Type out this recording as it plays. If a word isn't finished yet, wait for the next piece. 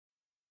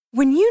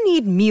When you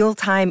need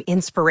mealtime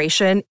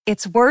inspiration,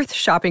 it's worth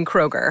shopping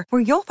Kroger,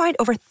 where you'll find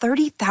over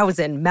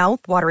 30,000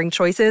 mouth-watering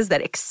choices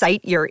that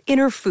excite your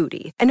inner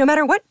foodie. And no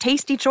matter what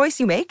tasty choice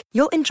you make,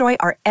 you'll enjoy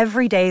our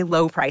everyday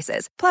low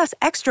prices, plus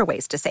extra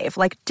ways to save,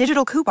 like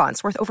digital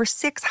coupons worth over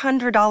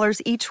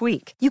 $600 each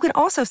week. You can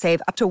also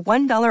save up to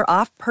 $1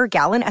 off per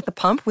gallon at the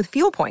pump with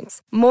fuel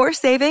points. More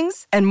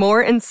savings and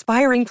more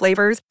inspiring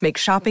flavors make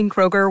shopping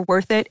Kroger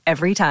worth it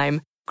every time.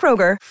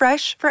 Kroger,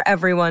 fresh for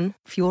everyone.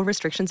 Fuel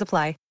restrictions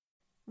apply.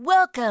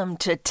 Welcome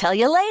to Tell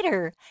You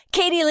Later.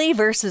 Katie Lee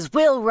versus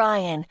Will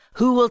Ryan.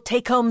 Who will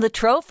take home the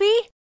trophy?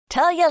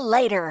 Tell you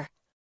later.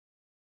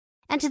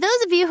 And to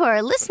those of you who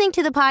are listening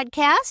to the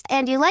podcast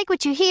and you like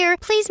what you hear,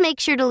 please make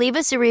sure to leave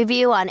us a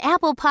review on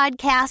Apple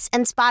Podcasts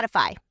and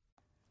Spotify.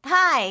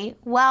 Hi,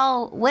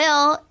 while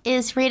Will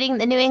is reading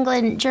the New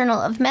England Journal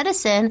of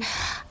Medicine,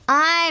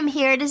 I'm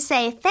here to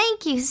say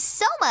thank you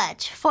so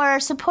much for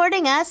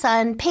supporting us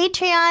on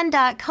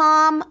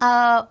Patreon.com.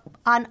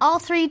 On all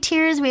 3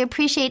 tiers, we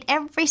appreciate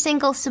every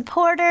single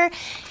supporter.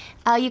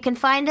 You can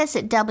find us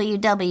at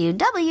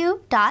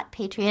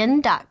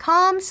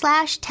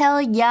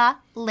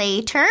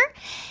www.patreon.com/tellyalater.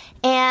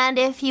 And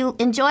if you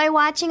enjoy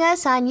watching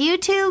us on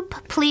YouTube,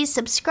 please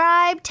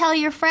subscribe, tell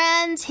your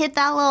friends, hit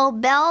that little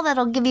bell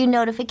that'll give you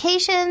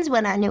notifications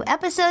when our new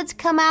episodes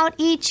come out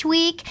each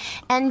week.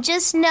 And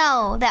just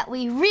know that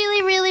we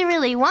really, really,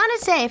 really want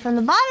to say from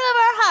the bottom of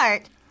our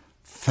heart,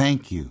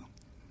 thank you.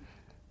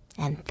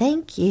 And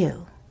thank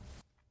you.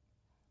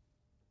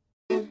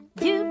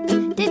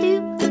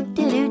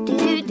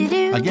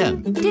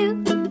 Again.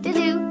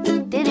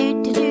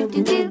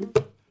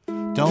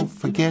 Don't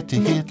forget to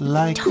hit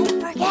like.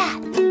 Don't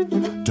forget.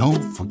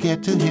 Don't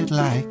forget to hit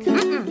like.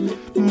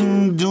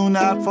 Do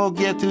not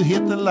forget to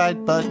hit the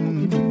like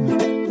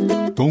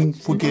button. Don't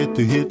forget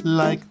to hit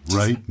like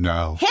right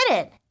now. Hit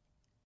it.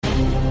 But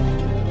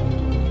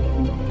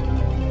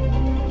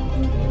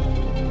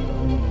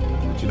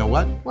you know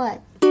what?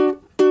 What?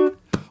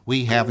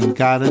 We haven't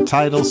got a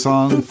title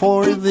song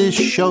for this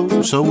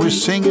show, so we're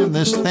singing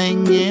this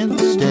thing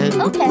instead.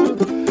 Okay.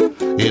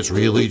 It's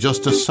really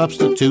just a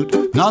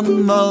substitute.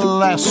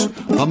 Nonetheless,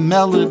 the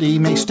melody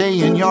may stay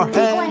in your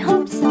head. Oh, I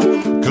hope so.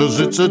 'Cause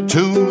it's a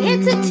tune.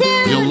 It's a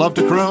tune. You'll love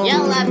to croon.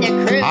 You'll love to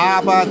croon.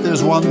 But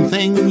there's one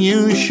thing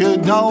you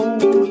should know.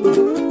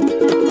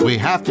 We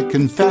have to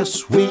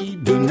confess we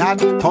do not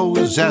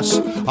possess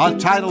a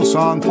title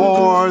song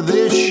for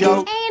this show.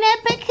 Ain't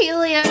it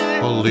peculiar?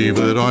 Believe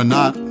it or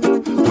not,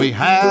 we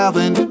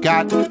haven't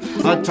got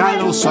a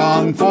title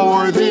song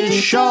for this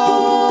show.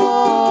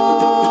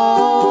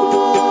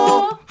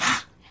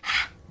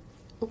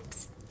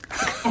 Oops.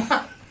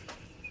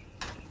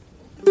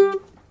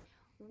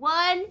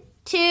 1,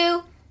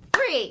 2,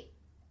 3.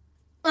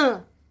 Hey,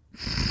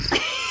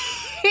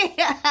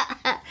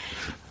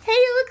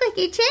 you look like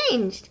you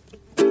changed.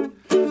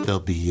 There'll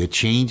be a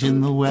change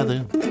in the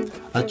weather,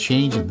 a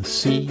change in the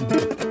sea.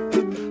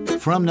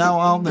 From now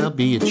on, there'll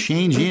be a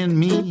change in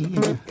me.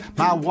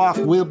 My walk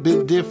will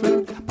be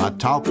different, my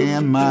talk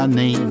and my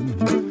name.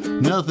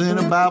 Nothing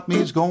about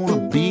me's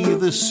gonna be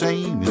the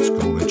same. It's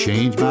gonna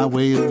change my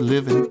way of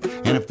living,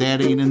 and if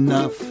that ain't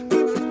enough,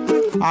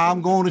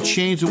 I'm gonna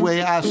change the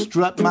way I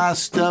strut my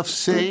stuff.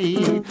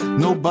 Say,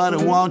 nobody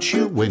wants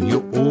you when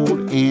you're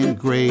old and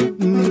gray.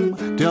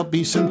 There'll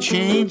be some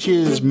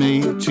changes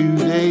made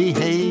today.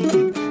 Hey,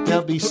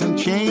 there'll be some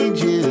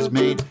changes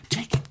made.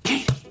 Take it,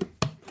 Katie.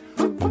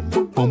 Boom, boom,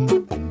 boom, boom,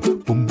 boom,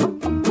 boom,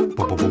 boom, boom,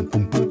 boom, boom,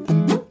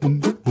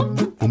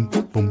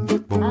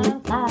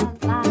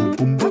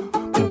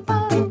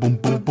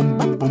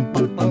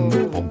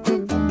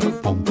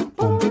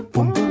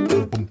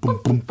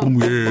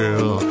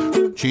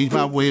 change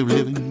my way of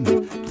living,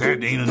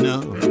 that ain't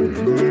enough.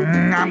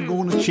 I'm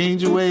gonna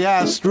change the way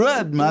I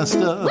strut my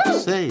stuff.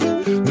 Say,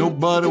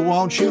 nobody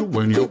wants you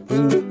when you're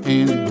old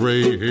and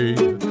gray.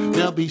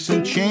 There'll be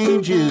some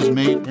changes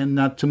made, and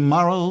not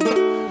tomorrow.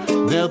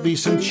 There'll be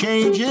some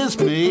changes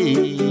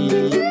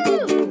made.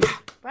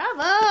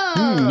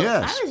 Bravo!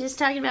 Yes. I was just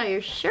talking about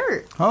your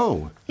shirt.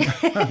 Oh,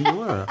 you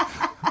were.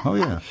 Oh,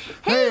 yeah.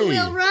 Hey,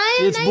 Will Ryan,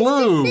 it's nice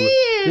blue. to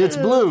see you. It's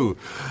blue.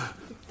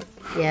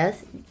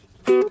 Yes.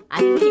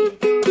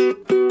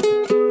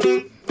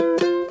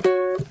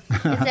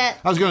 Is that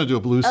I was going to do a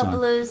blues song. a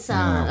blues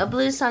song? Yeah. A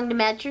blues song to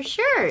match your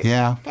shirt.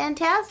 Yeah.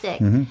 Fantastic.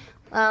 Mm-hmm.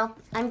 Well,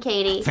 I'm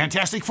Katie.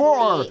 Fantastic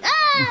Four.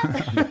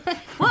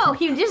 Whoa,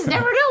 you just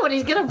never know what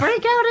he's going to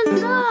break out in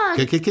song.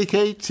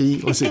 Katie.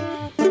 What's it?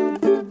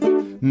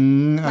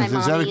 My Is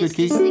mom that a good used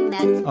key? to sing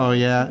that. Oh,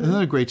 yeah. Isn't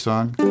that a great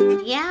song?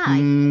 Yeah.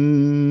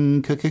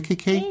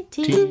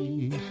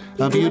 Katie,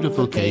 a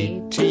beautiful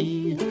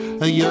Katie.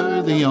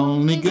 You're the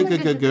only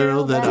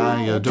girl that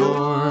I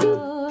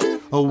adore.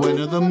 Oh,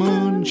 when the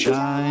moon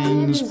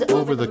shines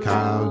over the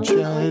cowshed,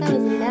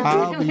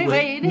 I'll be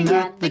waiting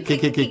at the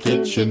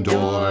kitchen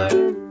door.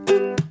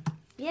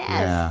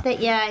 Yes.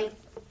 Yeah.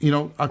 You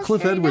know,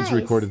 Cliff very Edwards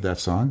nice. recorded that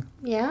song.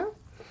 Yeah.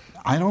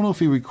 I don't know if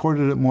he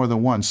recorded it more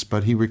than once,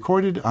 but he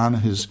recorded on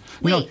his.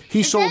 Wait, he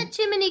is sold. that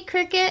Jiminy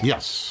Cricket?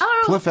 Yes.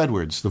 Oh. Cliff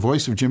Edwards, the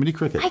voice of Jiminy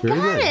Cricket. I Very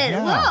got good. it.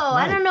 Yeah, Whoa,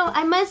 I right. don't know.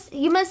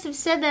 You must have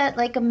said that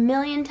like a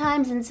million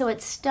times, and so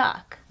it's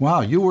stuck.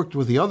 Wow, you worked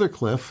with the other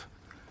Cliff.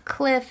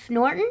 Cliff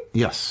Norton?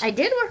 Yes. I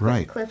did work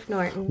Right. with Cliff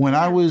Norton. When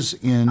I was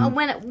in...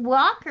 When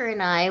Walker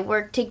and I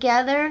worked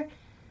together,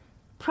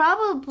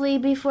 probably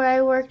before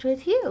I worked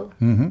with you.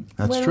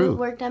 That's when true. we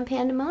worked on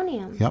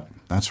Pandemonium. Yep,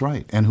 that's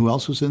right. And who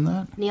else was in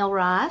that? Neil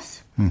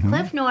Ross,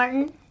 Cliff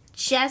Norton,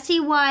 Jesse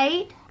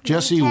White.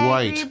 Jesse the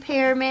White.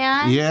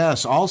 repairman.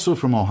 Yes, also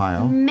from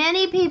Ohio.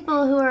 Many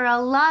people who are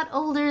a lot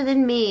older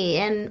than me,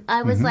 and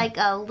I was like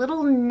a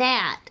little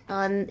gnat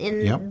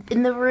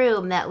in the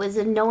room that was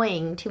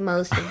annoying to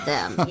most of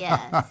them.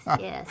 Yes,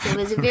 yes. It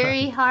was a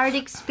very hard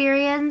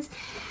experience.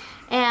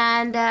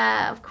 And,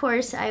 of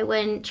course, I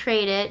wouldn't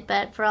trade it.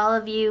 But for all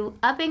of you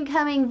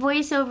up-and-coming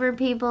voiceover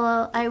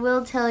people, I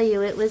will tell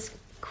you it was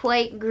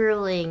quite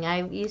grueling.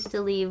 I used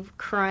to leave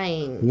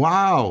crying.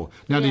 Wow.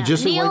 Now, did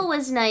Jesse Neil White...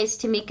 was nice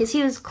to me because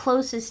he was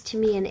closest to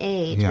me in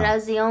age. Yeah. But I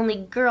was the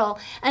only girl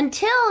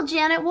until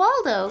Janet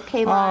Waldo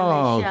came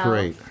on the show. Oh,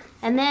 great.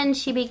 And then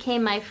she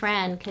became my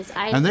friend because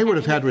I. And they would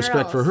have the had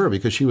respect for girls. her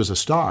because she was a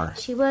star.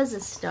 She was a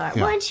star.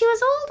 Yeah. Well, and she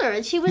was older,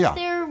 and she was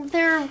Yeah.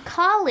 their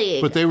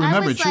colleague. But they I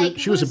remembered was like,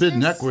 she was a "Who's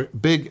big this?"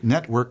 big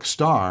network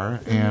star,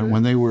 and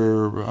when they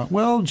were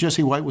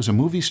Jesse White was a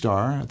movie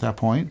star at that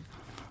point.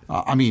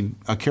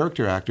 A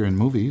character actor in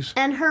movies.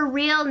 And her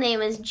real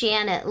name is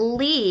Janet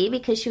Lee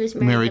because she was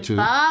married to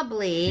Bob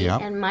Lee. Yep.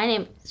 And my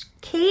name is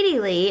Katie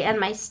Lee. And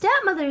my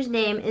stepmother's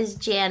name is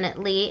Janet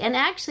Lee. And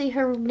actually,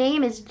 her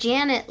name is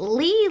Janet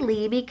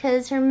Lee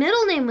because her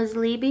middle name was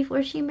Lee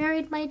before she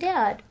married my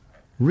dad.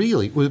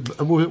 Really? Were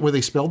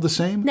they spelled the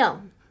same?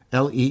 No.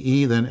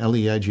 L-E-E, then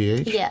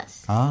L-E-I-G-H?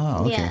 Yes. Ah,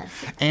 okay. Yes.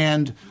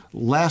 And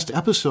last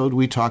episode,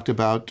 we talked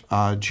about the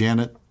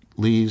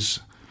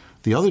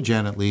other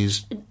Janet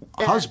Lee's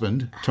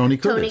husband, Tony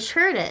Curtis.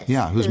 Tony Curtis.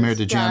 Yeah, who's married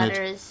to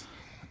Janet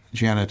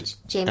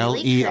Jamie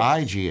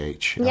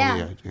L-E-I-G-H.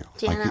 Yeah,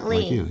 Janet Lee.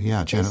 Like you.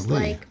 Yeah, Janet Just Lee.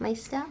 like my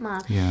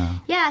stepmom. Yeah.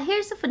 Yeah,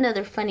 here's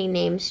another funny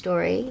name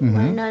story. Want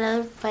to know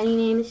another funny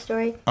name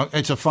story? Oh,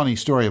 it's a funny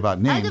story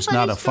about names,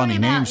 not a funny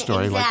name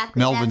story like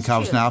Melvin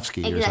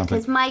Kowsnowski or something.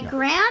 Because my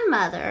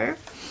grandmother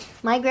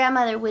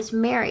was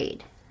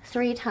married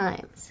 3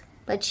 times,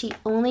 but she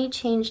only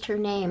changed her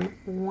name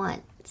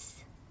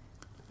once.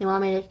 You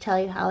want me to tell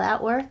you how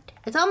that worked?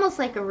 It's almost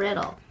like a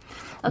riddle.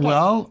 Okay.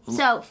 Well,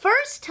 so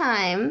first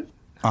time,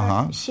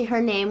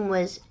 her name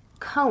was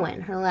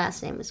Cohen. Her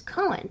last name was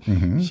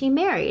Cohen. She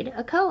married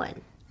a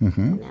Cohen.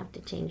 Didn't have to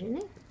change her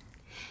name.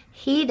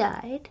 He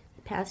died,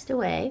 passed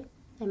away,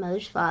 my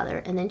mother's father,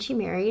 and then she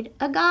married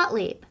a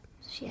Gottlieb.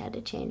 She had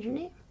to change her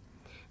name.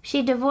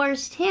 She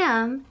divorced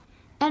him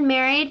and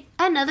married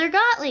another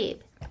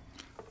Gottlieb.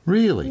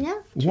 really? Yeah,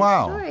 true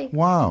Wow. story.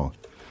 Wow.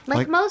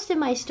 Like most of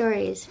my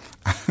stories.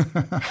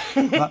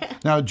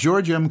 Now,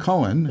 George M.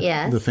 Cohen,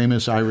 Yes. the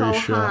famous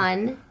Irish...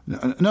 Cohen,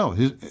 no,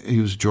 he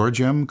was George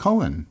M.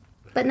 Cohen.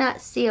 but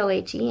not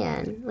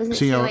C-O-H-E-N. Wasn't it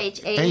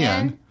C-O-H-A-N?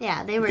 C-O-H-A-N?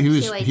 Yeah, they were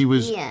He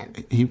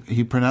C-O-H-E-N.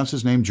 he pronounced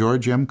his name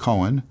George M.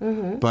 Cohen,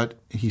 but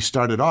he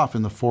started off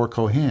in the Four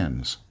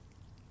Cohens.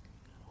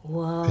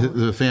 Whoa.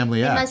 The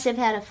family They act. must have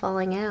had a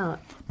falling out.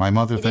 My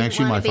mother They thanks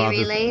you. didn't My wanna be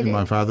related.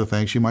 my father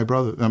thanks you. My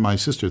brother, my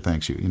sister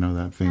thanks you. You know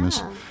that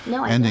famous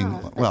No, I ending.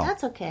 don't, but Well,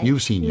 that's okay.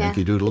 You've seen Yeah.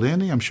 Yankee Doodle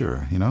Dandy, I'm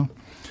sure. You know,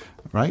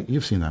 right?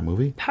 You've seen that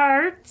movie.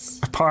 Parts.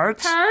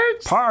 Parts.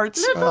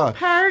 Little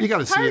parts. You got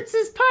to see Parts it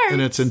is parts. in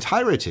its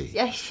entirety.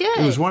 I should.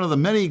 It was one of the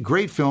many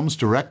great films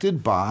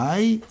directed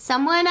by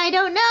Someone I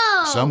don't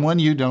know. someone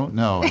you don't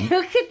know. Who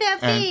could that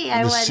And be?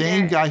 I the wonder.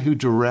 same guy who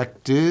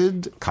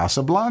directed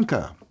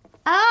Casablanca.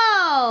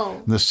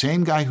 Oh. The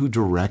same guy who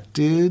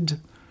directed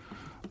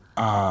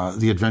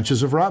The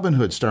Adventures of Robin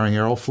Hood, starring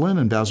Errol Flynn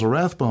and Basil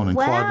Rathbone and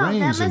Claude Wow,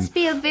 Rains. that must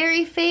be a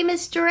very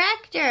famous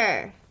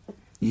director.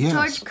 Yes.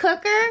 George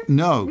Cooker?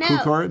 No,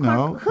 Cukor,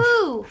 no.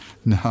 Who?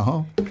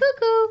 No.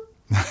 Cuckoo.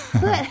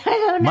 What? I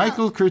don't know.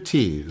 Michael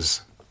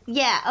Curtiz.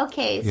 Yeah,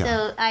 okay, Yeah.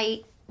 so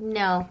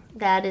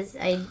that is,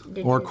 I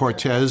didn't Or know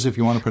Cortez, if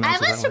you want to that. I pronounce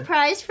have a it that way.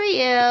 surprise for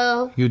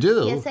you. You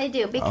do? Yes, I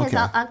do. Because,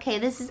 Okay.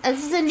 this is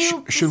a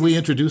new... Should we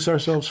introduce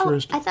ourselves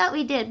first? I thought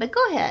we did, but go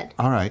ahead.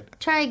 All right.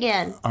 Try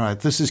again. All right.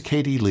 This is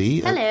Katie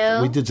Lee.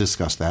 Hello. We did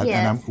discuss that. Yes.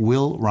 And I'm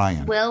Will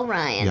Ryan. Will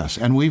Ryan. Yes.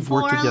 And we've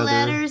worked 4 together.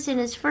 letters in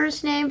his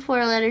first name,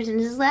 4 letters in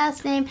his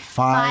last name,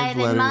 5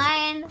 in letters.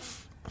 mine,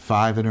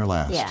 5 in her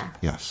last. Yeah.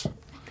 Yes.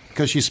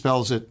 Because she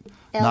spells it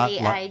not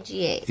like...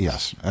 L-E-I-G-H.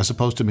 Yes. As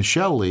opposed to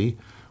Michelle Lee,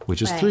 which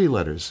is Right. 3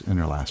 letters in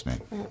her last name.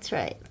 That's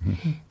right.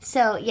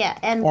 So, yeah,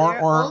 and Or- we're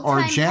or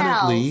old-time Janet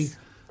pals. Lee,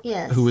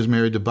 Yes. Who was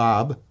married to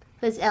Bob.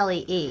 was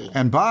L-E-E.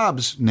 And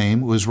Bob's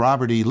name was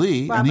Robert E.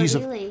 Lee, Robert E.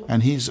 Lee.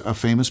 and he's a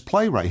famous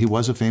playwright. He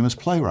was a famous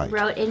playwright.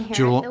 Wrote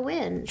Inherit the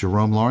Wind.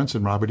 Jerome Lawrence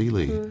and Robert E.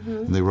 Lee.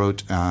 And they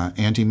wrote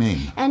Auntie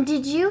Mame. And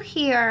did you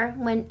hear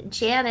when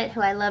Janet,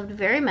 who I loved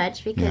very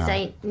much because Yeah.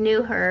 I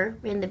knew her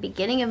in the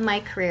beginning of my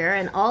career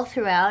and all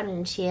throughout,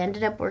 and she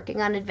ended up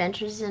working on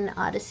Adventures in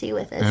Odyssey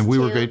with us, And we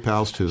were too. great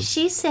pals, too.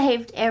 She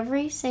saved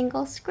every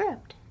single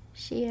script.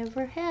 she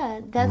ever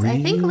had. I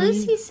think Really?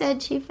 Lucy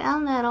said she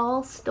found that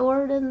all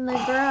stored in the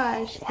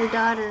garage. Her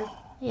daughter.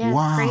 Yeah,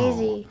 Wow.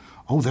 crazy.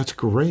 Oh, that's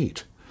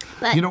great.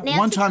 But You know, Nancy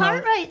one time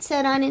Cartwright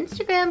said on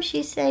Instagram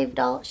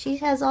she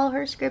has all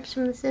her scripts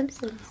from The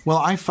Simpsons. Well,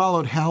 I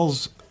followed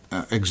Hal's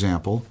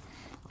example.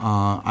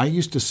 I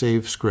used to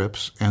save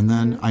scripts, and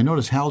then I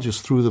noticed Hal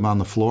just threw them on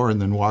the floor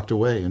and then walked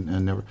away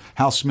and never.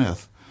 Hal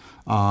Smith,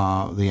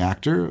 the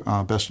actor,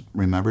 best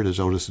remembered as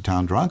Otis the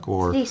Town Drunk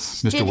or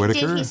Mr.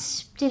 Whitaker.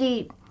 Did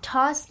he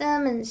toss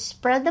them and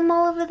spread them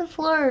all over the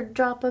floor or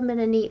drop them in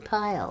a neat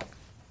pile?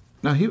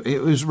 No,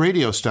 it was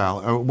radio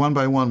style. One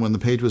by one, when the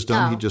page was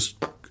done, he'd just,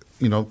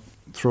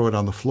 throw it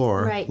on the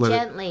floor. Right, let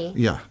gently.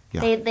 Yeah.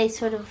 They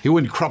sort of... He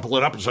wouldn't crumple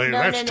it up and say,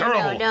 that's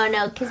terrible.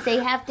 No, because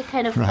they have to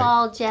kind of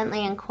fall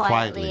gently and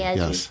quietly as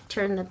yes. you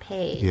turn the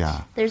page.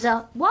 Yeah.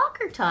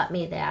 Walker taught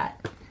me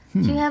that. Do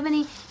you have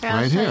any?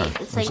 Right here.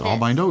 It's That's like all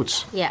this. my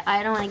notes. Yeah,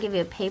 I don't want to give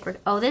you a paper.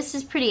 Oh, this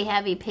is pretty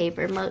heavy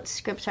paper. Most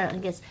scripts aren't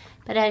like this.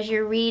 But as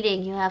you're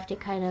reading, you have to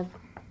kind of...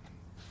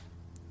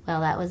 Well,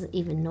 that was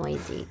even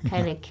noisy.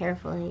 Kind of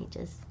carefully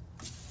just...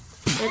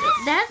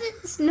 That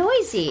is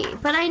noisy,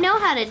 but I know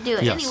how to do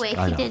it. Yes, anyway,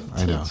 I he know, did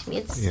I know. teach me.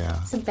 It's Yeah.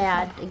 a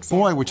bad example.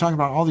 Boy, we're talking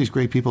about all these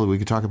great people that we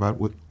could talk about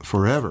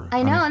forever.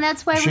 I know, and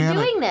that's why Shannon,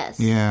 we're doing this.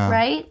 Yeah.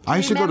 Right? Do I you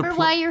used to go to remember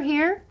why you're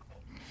here?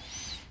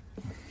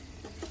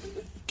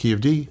 Key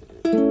of D.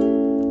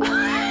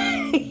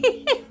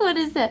 What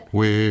is that?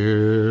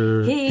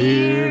 We're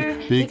here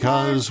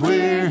because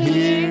we're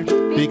here,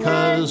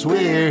 because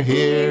we're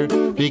here,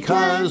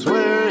 because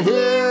we're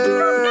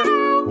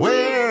here.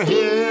 We're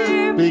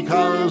here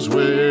because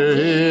we're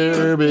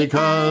here,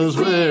 because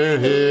we're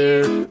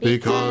here,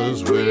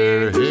 because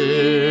we're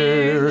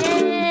here.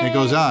 It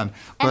goes on.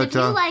 And But if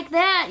you like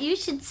that, you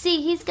should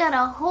see he's got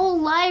a whole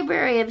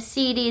library of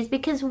CDs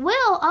because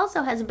Will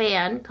also has a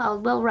band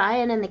called Will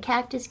Ryan and the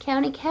Cactus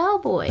County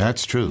Cowboys.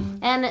 that's true.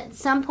 And at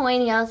some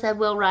point, he also had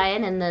Will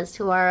Ryan and the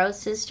Suaro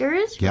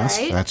sisters, Yes,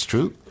 right? that's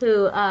true.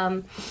 Who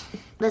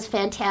was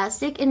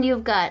fantastic. And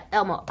you've got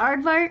Elmo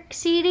Aardvark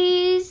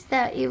CDs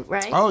that you,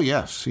 right? Oh,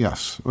 yes.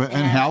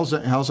 And Hal's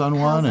on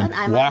one, on- and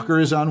I'm Walker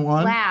is on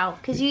one. Wow,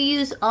 because you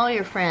use all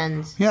your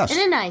friends. Yes.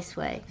 In a nice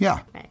way.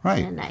 Yeah, right.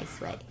 In a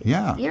nice way.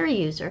 Yeah. You're a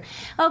user.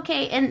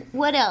 Okay, and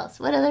what else?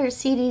 What other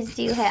CDs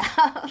do you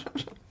have?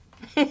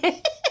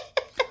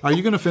 Are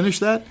you going to finish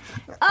that?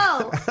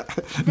 Oh,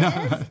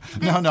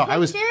 No. I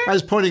was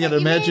pointing at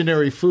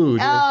imaginary food.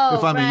 Oh,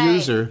 if I'm right. a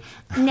user.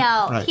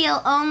 no, Right.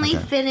 he'll only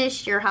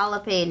finish your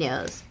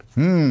jalapenos.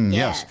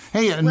 Yes.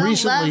 Hey, and Will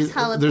recently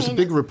loves there's a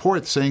big jalapenos.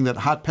 report saying that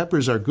hot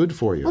peppers are good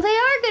for you. Well, they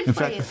are good In for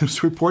fact, you.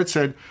 this report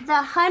said The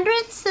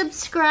 100th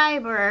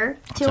subscriber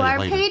to tell you our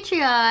later.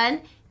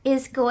 Patreon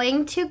is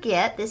going to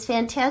get this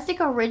fantastic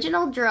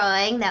original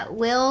drawing that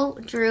Will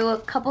drew a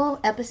couple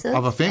episodes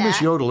of a famous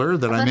back. yodeler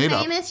that I made A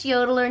up. famous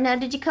yodeler. Now,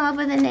 did you come up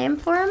with a name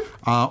for him?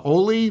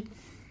 Oli,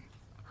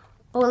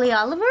 Ole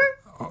Oliver?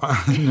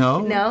 no.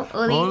 No,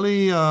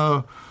 Oli.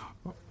 I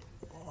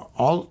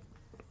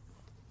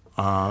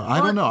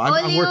don't know. I'm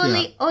working on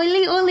it.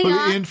 Oli Oli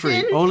Austin.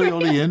 Infree.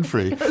 Oli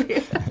Infree.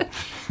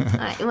 All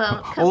right,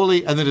 well,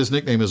 Oli, and then his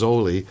nickname is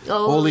Oli.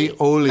 Oli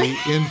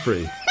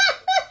Infree.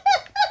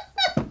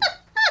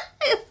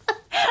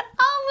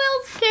 all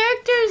Will's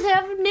characters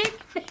have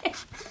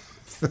nicknames.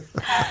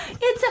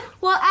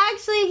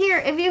 Actually, here,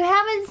 if you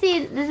haven't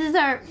seen, this is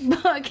our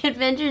book,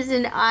 Adventures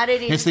in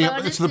Oddities.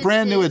 It's the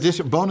brand new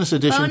edition, bonus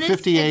edition, Bonus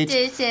 58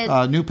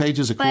 edition. new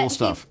pages of cool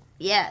stuff.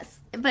 Yes,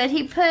 but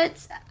he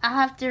puts, I'll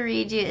have to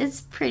read you,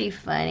 it's pretty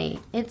funny.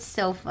 It's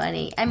so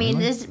funny. I mean,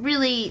 there's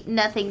really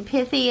nothing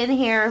pithy in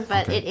here,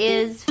 but it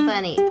is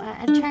funny.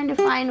 I'm trying to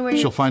find where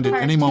She'll find it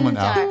any moment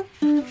cartoons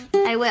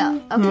are. I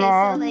will. Okay,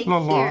 so like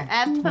here, I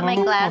have to put my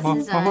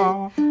glasses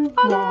on.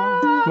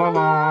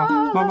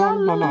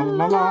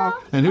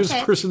 And here's Okay.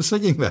 the person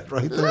singing that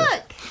right there.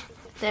 Look.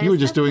 There's You were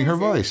just the doing her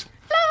person. voice.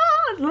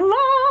 La, la, la,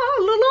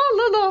 la,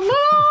 la, la, la.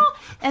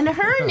 And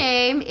her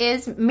name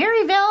is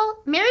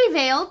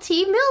Maryvale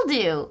T.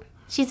 Mildew.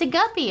 She's a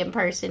Guppy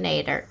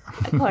impersonator,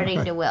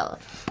 according to Will.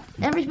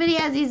 Everybody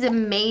has these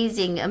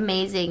amazing,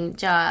 amazing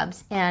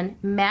jobs. And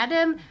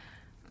Madame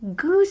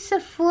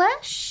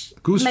Gooseflesh?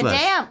 Gooseflesh.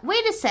 Madame.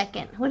 Wait a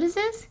second. What is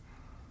this?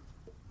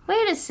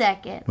 Wait a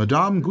second.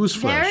 Madame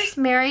Gooseflesh. There's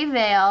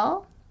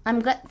Maryvale.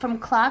 From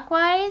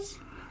Clockwise.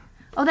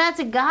 Oh, that's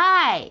a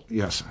guy.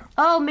 Yes.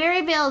 Oh,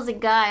 Maryvale's a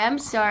guy. I'm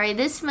sorry.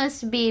 This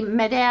must be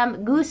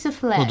Madame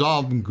Gooseflesh.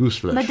 Madame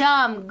Gooseflesh.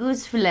 Madame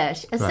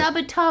Gooseflesh. A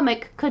Right.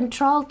 subatomic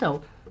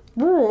contralto.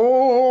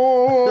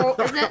 Whoa.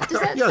 Does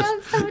that Yes.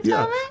 sound subatomic?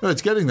 Yeah. No,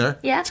 it's getting there.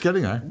 Yeah? It's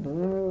getting there.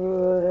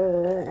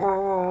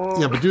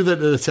 Yeah, but do that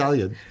in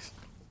Italian.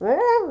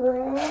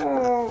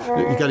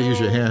 You got to use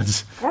your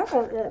hands.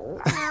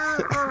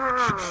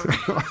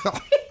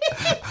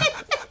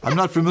 I'm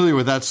not familiar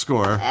with that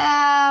score.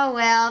 Oh,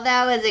 well,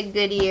 that was a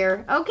good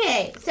year.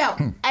 Okay, so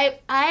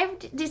I've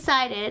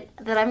decided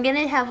that I'm going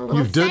to have a little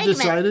You've segment.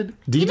 decided?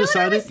 You know what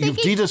I was De-decided? You've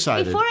thinking?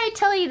 de-decided. Before I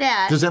tell you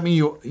that... Does that mean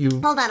you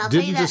Hold on, I'll tell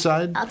didn't you that.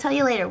 decide? I'll tell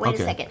you later. Wait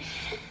Okay. a second.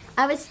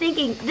 I was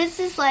thinking, this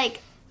is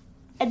like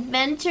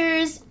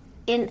adventures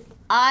an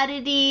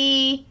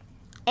oddity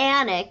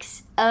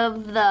annex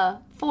of the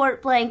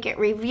Fort Blanket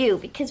Review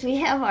because we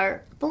have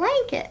our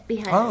blanket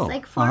behind us,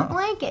 like Fort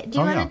Blanket. Do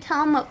you want to tell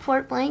them what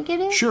Fort Blanket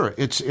is? Sure.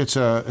 It's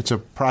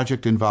a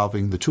project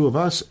involving the two of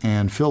us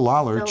and Phil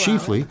Lawler,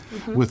 chiefly,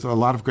 with a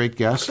lot of great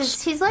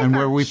guests. He's like and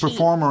our where we chief.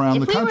 perform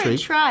around the country. If we were a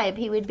tribe,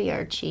 he would be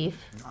our chief.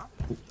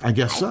 I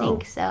guess so. I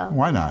think so.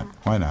 Why not?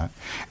 Why not?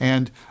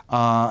 And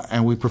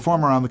we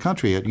perform around the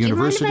country at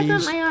universities. Do you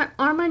mind if I put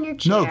my arm on your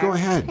chair? No, go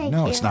ahead. Thank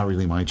no, you. it's not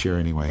really my chair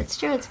anyway. It's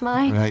true, it's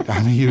mine. Right,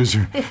 I'm a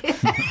user.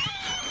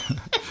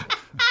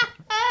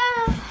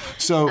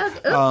 So,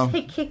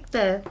 I kicked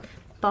the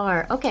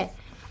bar. Okay.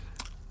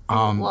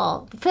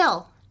 Well,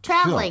 Phil,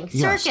 traveling,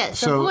 circus,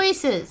 the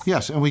voices.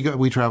 Yes, and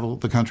we travel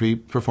the country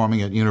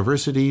performing at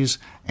universities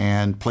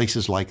and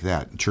places like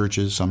that,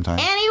 churches sometimes.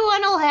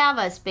 Anyone will have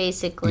us,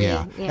 basically.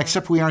 Yeah.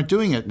 Except we aren't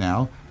doing it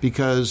now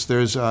because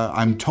there's,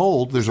 I'm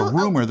told, there's a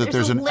rumor that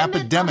there's an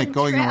epidemic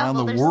going around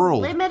the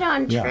world. There's a limit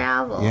on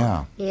travel.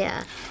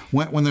 Yeah.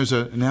 When there's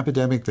an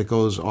epidemic that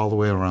goes all the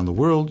way around the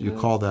world, you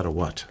call that a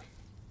what?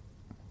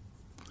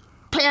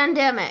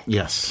 Pandemic.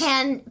 Yes.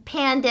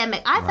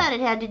 Pandemic. I thought it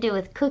had to do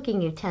with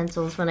cooking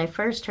utensils when I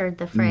first heard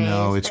the phrase.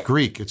 No, it's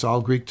Greek. It's all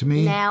Greek to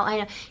me. Now I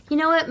know. You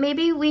know what?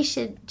 Maybe we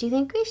should. Do you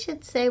think we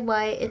should say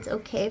why it's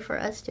okay for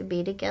us to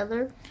be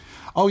together?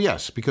 Oh,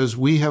 yes, because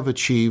we have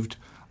achieved,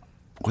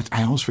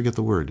 I always forget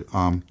the word.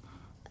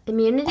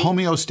 Immunity?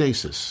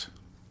 Homeostasis.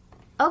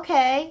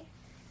 Okay.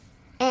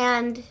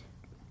 And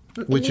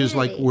which is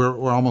like,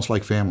 we're almost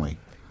like family.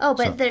 Oh,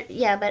 but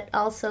but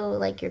also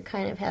like you're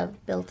kind of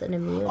have built an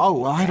immunity. Oh,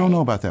 well, I don't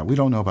know about that. We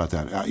don't know about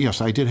that. Yes,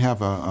 I did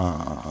have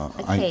a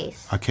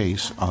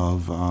case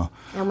of.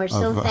 And we're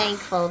so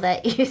thankful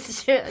that you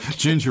took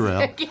ginger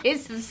ale. A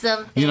case of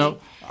something. You know,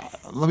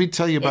 let me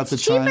tell you about the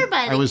time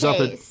I was up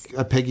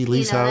at Peggy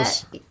Lee's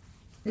house.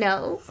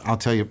 No. I'll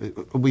tell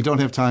you. We don't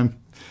have time.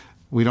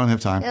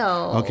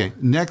 Oh. Okay.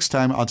 Next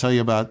time, I'll tell you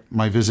about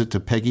my visit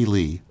to Peggy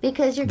Lee.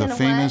 Because you're going to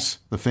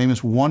the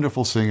famous,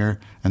 wonderful singer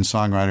and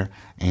songwriter,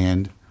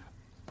 and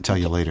I'll tell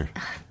you later.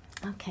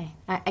 Okay.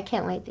 I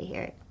can't wait to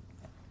hear it.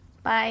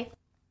 Bye.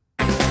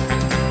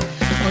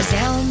 'Cause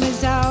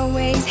Elma's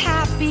always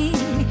happy,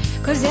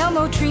 'cause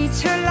Elmo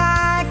treats her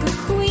like a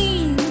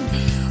queen.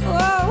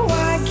 Oh,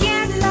 why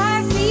can't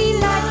life be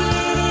like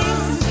it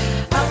is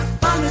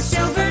up on the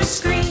silver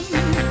screen?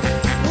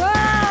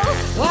 Whoa,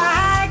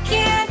 why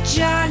can't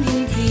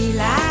Johnny be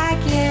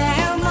like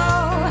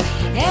Elmo?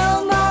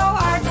 Elmo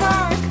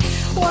Aardvark,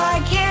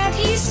 why can't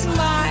he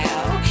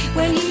smile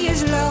when he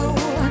is low?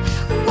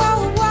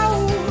 Whoa,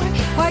 whoa,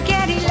 why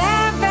can't he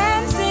laugh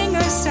and sing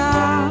a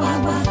song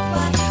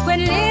when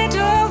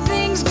little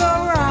things go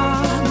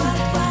wrong?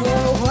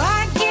 Whoa,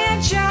 why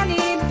can't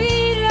Johnny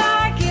be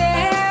like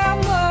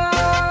Elmo?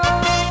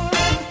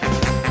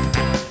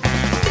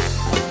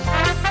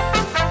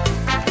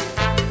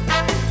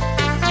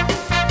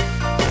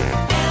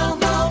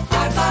 Elmo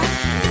Aardvark.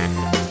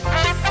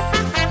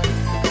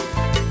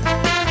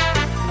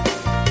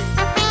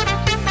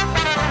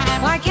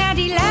 Why can't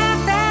he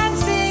laugh and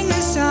sing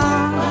a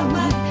song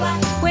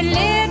when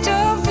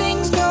little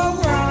things go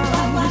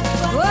wrong?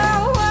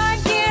 Whoa, why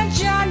can't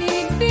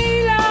Johnny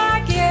be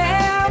like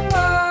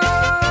Elmo?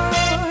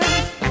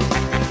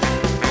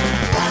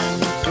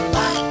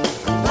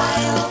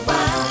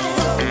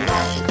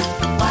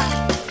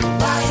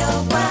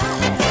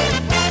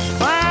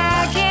 Why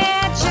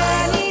can't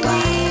Johnny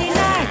be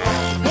like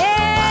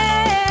Elmo?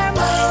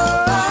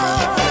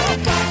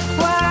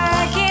 Why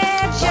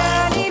can't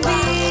Johnny be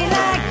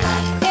like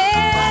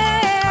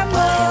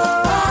Elmo?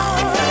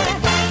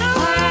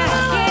 Why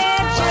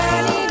can't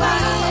Johnny be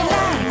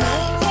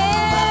like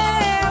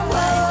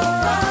Elmo?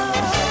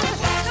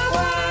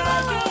 Why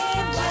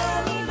can't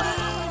Johnny be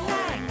like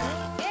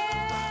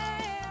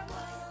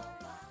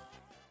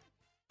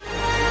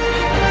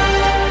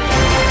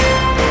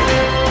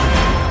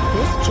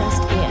This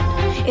just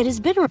in. It has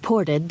been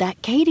reported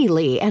that Katie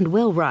Lee and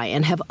Will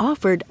Ryan have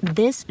offered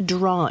this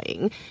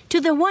drawing to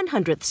the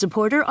 100th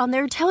supporter on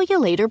their Tell You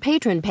Later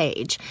patron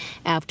page.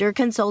 After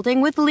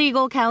consulting with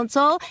legal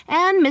counsel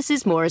and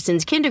Mrs.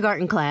 Morrison's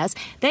kindergarten class,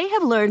 they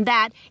have learned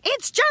that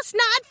it's just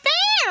not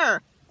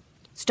fair.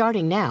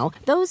 Starting now,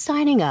 those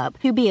signing up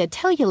to be a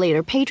Tell You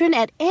Later patron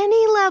at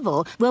any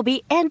level will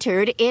be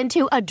entered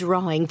into a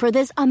drawing for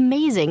this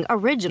amazing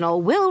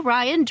original Will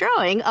Ryan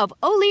drawing of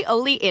Oli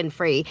Oli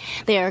Infree.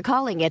 They are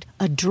calling it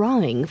a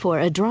drawing for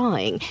a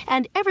drawing,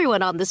 and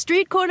everyone on the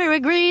street corner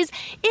agrees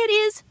it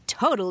is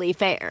totally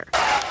fair.